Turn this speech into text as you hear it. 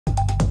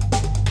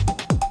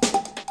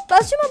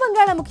ಪಶ್ಚಿಮ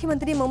ಬಂಗಾಳ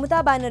ಮುಖ್ಯಮಂತ್ರಿ ಮಮತಾ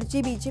ಬ್ಯಾನರ್ಜಿ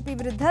ಬಿಜೆಪಿ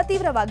ವಿರುದ್ಧ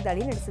ತೀವ್ರ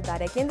ವಾಗ್ದಾಳಿ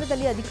ನಡೆಸಿದ್ದಾರೆ.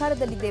 ಕೇಂದ್ರದಲ್ಲಿ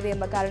ಅಧಿಕಾರದಲ್ಲಿದ್ದೇವೆ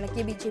ಎಂಬ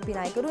ಕಾರಣಕ್ಕೆ ಬಿಜೆಪಿ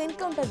ನಾಯಕರು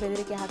ಎನ್ಕೌಂಟರ್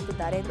ಬೆದರಿಕೆ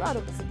ಹಾಕುತ್ತಿದ್ದಾರೆ ಎಂದು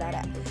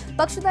ಆರೋಪಿಸಿದ್ದಾರೆ.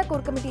 ಪಕ್ಷದ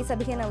ಕೋರ್ ಕಮಿಟಿ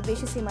ಸಭೆಯನ್ನು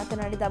ಉದ್ದೇಶಿಸಿ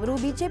ಮಾತನಾಡಿದ ಅವರು,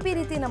 ಬಿಜೆಪಿ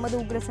ರೀತಿ ನಮ್ಮದು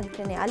ಉಗ್ರ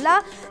ಸಂಘಟನೆ ಅಲ್ಲ,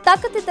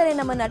 ತಾಕತ್ತಿದ್ದರೆ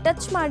ನಮ್ಮನ್ನು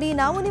ಟಚ್ ಮಾಡಿ,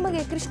 ನಾವು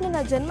ನಿಮಗೆ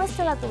ಕೃಷ್ಣನ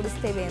ಜನ್ಮಸ್ಥಳ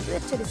ತೋರಿಸುತ್ತೇವೆ ಎಂದು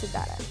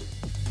ಎಚ್ಚರಿಸಿದ್ದಾರೆ.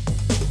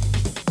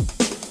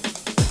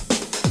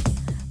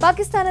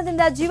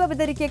 ಪಾಕಿಸ್ತಾನದಿಂದ ಜೀವ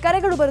ಬೆದರಿಕೆ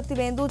ಕರೆಗಳು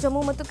ಬರುತ್ತಿವೆ ಎಂದು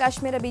ಜಮ್ಮು ಮತ್ತು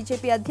ಕಾಶ್ಮೀರ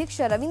ಬಿಜೆಪಿ ಅಧ್ಯಕ್ಷ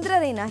ರವೀಂದ್ರ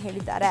ರೈನಾ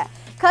ಹೇಳಿದ್ದಾರೆ.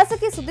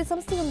 ಖಾಸಗಿ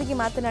ಸುದ್ದಿಸಂಸ್ಥೆಯೊಂದಿಗೆ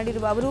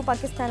ಮಾತನಾಡಿರುವ ಅವರು,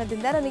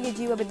 ಪಾಕಿಸ್ತಾನದಿಂದ ನನಗೆ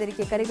ಜೀವ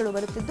ಬೆದರಿಕೆ ಕರೆಗಳು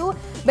ಬರುತ್ತಿದ್ದು,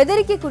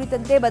 ಬೆದರಿಕೆ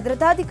ಕುರಿತಂತೆ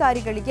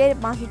ಭದ್ರತಾಧಿಕಾರಿಗಳಿಗೆ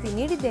ಮಾಹಿತಿ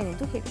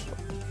ನೀಡಿದ್ದೇನೆಂದು ಹೇಳಿದರು.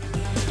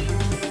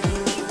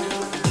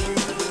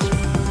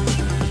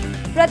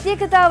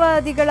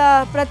 ಪ್ರತ್ಯೇಕತಾವಾದಿಗಳ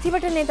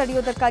ಪ್ರತಿಭಟನೆ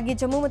ತಡೆಯುವುದಕ್ಕಾಗಿ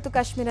ಜಮ್ಮು ಮತ್ತು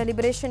ಕಾಶ್ಮೀರ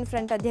ಲಿಬರೇಷನ್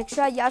ಫ್ರಂಟ್ ಅಧ್ಯಕ್ಷ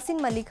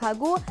ಯಾಸಿನ್ ಮಲಿಕ್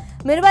ಹಾಗೂ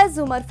ಮಿರ್ವಾಯ್ಸ್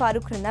ಉಮರ್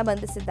ಫಾರೂಕ್ರನ್ನ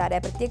ಬಂಧಿಸಿದ್ದಾರೆ.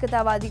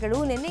 ಪ್ರತ್ಯೇಕತಾವಾದಿಗಳು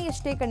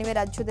ನಿನ್ನೆಯಷ್ಟೇ ಕಣಿವೆ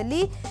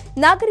ರಾಜ್ಯದಲ್ಲಿ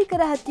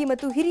ನಾಗರಿಕರ ಹತ್ಯೆ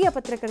ಮತ್ತು ಹಿರಿಯ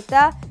ಪತ್ರಕರ್ತ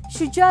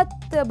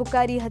ಶುಜಾತ್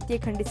ಬುಖಾರಿ ಹತ್ಯೆ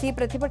ಖಂಡಿಸಿ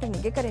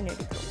ಪ್ರತಿಭಟನೆಗೆ ಕರೆ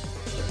ನೀಡಿದರು.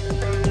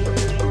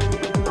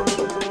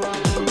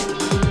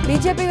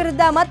 ಬಿಜೆಪಿ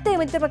ವಿರುದ್ಧ ಮತ್ತೆ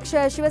ಮಿತ್ರಪಕ್ಷ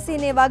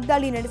ಶಿವಸೇನೆ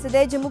ವಾಗ್ದಾಳಿ ನಡೆಸಿದೆ.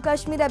 ಜಮ್ಮು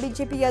ಕಾಶ್ಮೀರ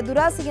ಬಿಜೆಪಿಯ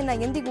ದುರಾಸೆಯನ್ನ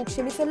ಎಂದಿಗೂ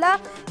ಕ್ಷಮಿಸಲ್ಲ.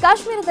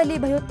 ಕಾಶ್ಮೀರದಲ್ಲಿ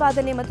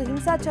ಭಯೋತ್ಪಾದನೆ ಮತ್ತು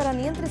ಹಿಂಸಾಚಾರ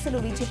ನಿಯಂತ್ರಿಸಲು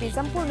ಬಿಜೆಪಿ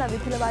ಸಂಪೂರ್ಣ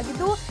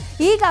ವಿಫಲವಾಗಿದ್ದು,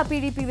 ಈಗ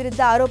ಪಿಡಿಪಿ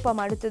ವಿರುದ್ಧ ಆರೋಪ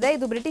ಮಾಡುತ್ತಿದೆ.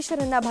 ಇದು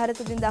ಬ್ರಿಟಿಷರನ್ನ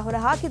ಭಾರತದಿಂದ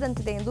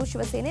ಹೊರಹಾಕಿದಂತಿದೆ ಎಂದು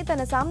ಶಿವಸೇನೆ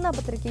ತನ್ನ ಸಾಮ್ನಾ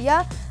ಪತ್ರಿಕೆಯ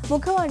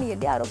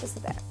ಮುಖವಾಣಿಯಲ್ಲಿ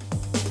ಆರೋಪಿಸಿದೆ.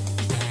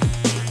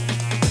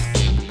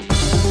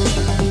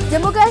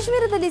 ಜಮ್ಮು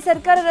ಕಾಶ್ಮೀರದಲ್ಲಿ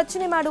ಸರ್ಕಾರ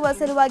ರಚನೆ ಮಾಡುವ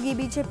ಸಲುವಾಗಿ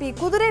ಬಿಜೆಪಿ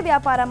ಕುದುರೆ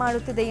ವ್ಯಾಪಾರ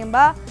ಮಾಡುತ್ತಿದೆ ಎಂಬ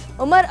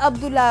ಉಮರ್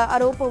ಅಬ್ದುಲ್ಲಾ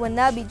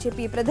ಆರೋಪವನ್ನ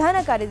ಬಿಜೆಪಿ ಪ್ರಧಾನ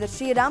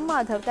ಕಾರ್ಯದರ್ಶಿ ರಾಮ್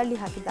ಮಾಧವ್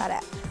ತಳ್ಳಿಹಾಕಿದ್ದಾರೆ.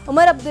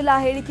 ಉಮರ್ ಅಬ್ದುಲ್ಲಾ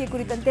ಹೇಳಿಕೆ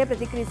ಕುರಿತಂತೆ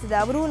ಪ್ರತಿಕ್ರಿಯಿಸಿದ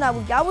ಅವರು, ನಾವು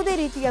ಯಾವುದೇ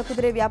ರೀತಿಯ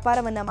ಕುದುರೆ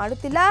ವ್ಯಾಪಾರವನ್ನ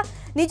ಮಾಡುತ್ತಿಲ್ಲ.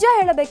 ನಿಜ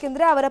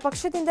ಹೇಳಬೇಕೆಂದರೆ ಅವರ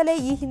ಪಕ್ಷದಿಂದಲೇ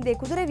ಈ ಹಿಂದೆ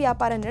ಕುದುರೆ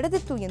ವ್ಯಾಪಾರ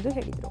ನಡೆದಿತ್ತು ಎಂದು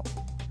ಹೇಳಿದರು.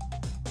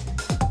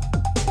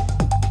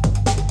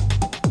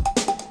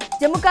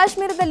 ಜಮ್ಮು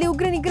ಕಾಶ್ಮೀರದಲ್ಲಿ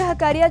ಉಗ್ರ ನಿಗ್ರಹ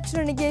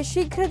ಕಾರ್ಯಾಚರಣೆಗೆ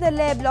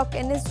ಶೀಘ್ರದಲ್ಲೇ ಬ್ಲಾಕ್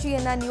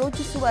ಎನ್ಎಸ್ಜಿಯನ್ನ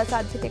ನಿಯೋಜಿಸುವ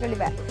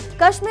ಸಾಧ್ಯತೆಗಳಿವೆ.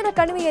 ಕಾಶ್ಮೀರ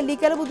ಕಣಿವೆಯಲ್ಲಿ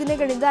ಕೆಲವು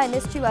ದಿನಗಳಿಂದ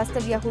ಎನ್ಎಸ್ಜಿ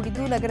ವಾಸ್ತವ್ಯ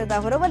ಹೂಡಿದ್ದು,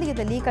 ನಗರದ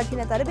ಹೊರವಲಯದಲ್ಲಿ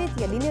ಕಠಿಣ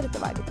ತರಬೇತಿಯಲ್ಲಿ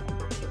ನಿರತವಾಗಿದೆ.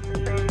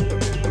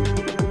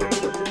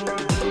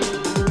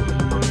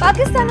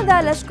 ಪಾಕಿಸ್ತಾನದ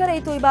ಲಷ್ಕರ್ ಎ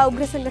ತೊಯ್ಬಾ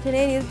ಉಗ್ರ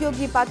ಸಂಘಟನೆ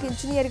ನಿರುದ್ಯೋಗಿ ಪಾಕ್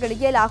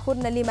ಇಂಜಿನಿಯರ್ಗಳಿಗೆ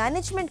ಲಾಹೋರ್ನಲ್ಲಿ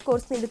ಮ್ಯಾನೇಜ್ಮೆಂಟ್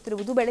ಕೋರ್ಸ್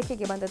ನೀಡುತ್ತಿರುವುದು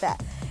ಬೆಳಕಿಗೆ ಬಂದಿದೆ.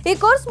 ಈ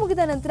ಕೋರ್ಸ್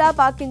ಮುಗಿದ ನಂತರ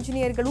ಪಾಕ್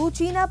ಇಂಜಿನಿಯರ್ಗಳು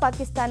ಚೀನಾ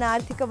ಪಾಕಿಸ್ತಾನ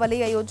ಆರ್ಥಿಕ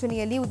ವಲಯ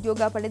ಯೋಜನೆಯಲ್ಲಿ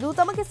ಉದ್ಯೋಗ ಪಡೆದು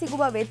ತಮಗೆ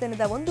ಸಿಗುವ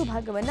ವೇತನದ ಒಂದು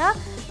ಭಾಗವನ್ನು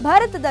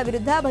ಭಾರತದ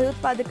ವಿರುದ್ಧ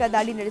ಭಯೋತ್ಪಾದಕ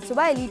ದಾಳಿ ನಡೆಸುವ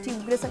ಎಲ್ಇಟಿ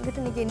ಉಗ್ರ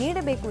ಸಂಘಟನೆಗೆ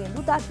ನೀಡಬೇಕು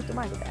ಎಂದು ತಾಕೀತು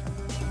ಮಾಡಿದೆ.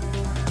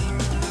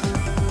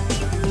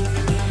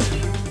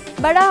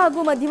 ಬಡ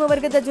ಹಾಗೂ ಮಧ್ಯಮ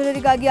ವರ್ಗದ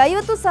ಜನರಿಗಾಗಿ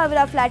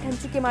 50,000 ಫ್ಲಾಟ್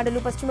ಹಂಚಿಕೆ ಮಾಡಲು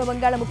ಪಶ್ಚಿಮ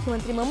ಬಂಗಾಳ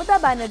ಮುಖ್ಯಮಂತ್ರಿ ಮಮತಾ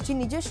ಬ್ಯಾನರ್ಜಿ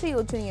ನಿಜಶ್ರೀ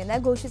ಯೋಜನೆಯನ್ನು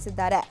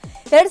ಘೋಷಿಸಿದ್ದಾರೆ.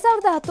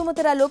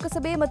 2019ರ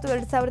ಲೋಕಸಭೆ ಮತ್ತು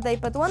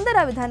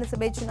 2021ರ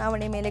ವಿಧಾನಸಭೆ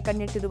ಚುನಾವಣೆ ಮೇಲೆ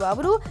ಕಣ್ಣಿಟ್ಟಿರುವ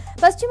ಅವರು,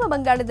 ಪಶ್ಚಿಮ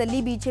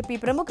ಬಂಗಾಳದಲ್ಲಿ ಬಿಜೆಪಿ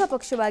ಪ್ರಮುಖ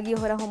ಪಕ್ಷವಾಗಿ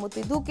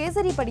ಹೊರಹೊಮ್ಮುತ್ತಿದ್ದು,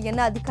 ಕೇಸರಿ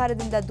ಪಡೆಯನ್ನು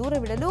ಅಧಿಕಾರದಿಂದ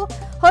ದೂರವಿಡಲು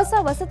ಹೊಸ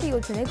ವಸತಿ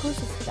ಯೋಜನೆ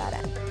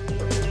ಘೋಷಿಸಿದ್ದಾರೆ.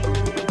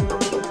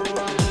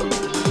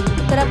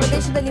 ಉತ್ತರ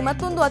ಪ್ರದೇಶದಲ್ಲಿ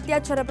ಮತ್ತೊಂದು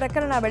ಅತ್ಯಾಚಾರ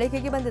ಪ್ರಕರಣ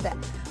ಬೆಳಕಿಗೆ ಬಂದಿದೆ.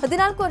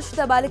 14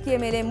 ವರ್ಷದ ಬಾಲಕಿಯ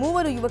ಮೇಲೆ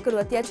 3 ಯುವಕರು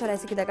ಅತ್ಯಾಚಾರ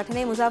ಎಸಗಿದ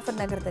ಘಟನೆ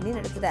ಮುಜಾಫರ್ನಗರದಲ್ಲಿ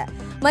ನಡೆದಿದೆ.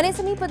 ಮನೆ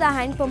ಸಮೀಪದ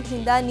ಹ್ಯಾಂಡ್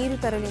ಪಂಪ್ನಿಂದ ನೀರು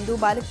ತರಲೆಂದು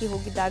ಬಾಲಕಿ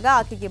ಹೋಗಿದ್ದಾಗ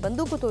ಆಕೆಗೆ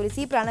ಬಂದೂಕು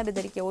ತೋರಿಸಿ ಪ್ರಾಣ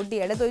ಬೆದರಿಕೆ ಒಡ್ಡಿ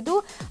ಎಳೆದೊಯ್ದು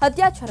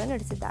ಅತ್ಯಾಚಾರ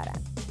ನಡೆಸಿದ್ದಾರೆ.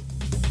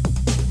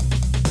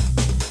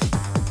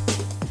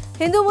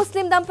 ಹಿಂದೂ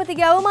ಮುಸ್ಲಿಂ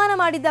ದಂಪತಿಗೆ ಅವಮಾನ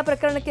ಮಾಡಿದ್ದ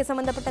ಪ್ರಕರಣಕ್ಕೆ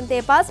ಸಂಬಂಧಪಟ್ಟಂತೆ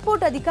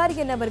ಪಾಸ್ಪೋರ್ಟ್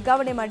ಅಧಿಕಾರಿಯನ್ನ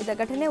ವರ್ಗಾವಣೆ ಮಾಡಿದ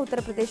ಘಟನೆ ಉತ್ತರ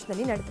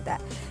ಪ್ರದೇಶದಲ್ಲಿ ನಡೆದಿದೆ.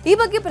 ಈ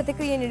ಬಗ್ಗೆ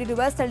ಪ್ರತಿಕ್ರಿಯೆ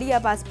ನೀಡಿರುವ ಸ್ಥಳೀಯ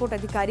ಪಾಸ್ಪೋರ್ಟ್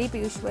ಅಧಿಕಾರಿ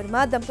ಪಿಯೂಷ್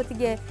ವರ್ಮಾ,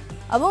 ದಂಪತಿಗೆ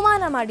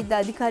ಅವಮಾನ ಮಾಡಿದ್ದ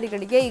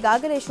ಅಧಿಕಾರಿಗಳಿಗೆ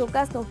ಈಗಾಗಲೇ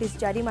ಶೋಕಾಸ್ ನೋಟಿಸ್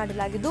ಜಾರಿ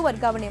ಮಾಡಲಾಗಿದ್ದು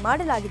ವರ್ಗಾವಣೆ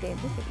ಮಾಡಲಾಗಿದೆ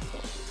ಎಂದು ಹೇಳಿದರು.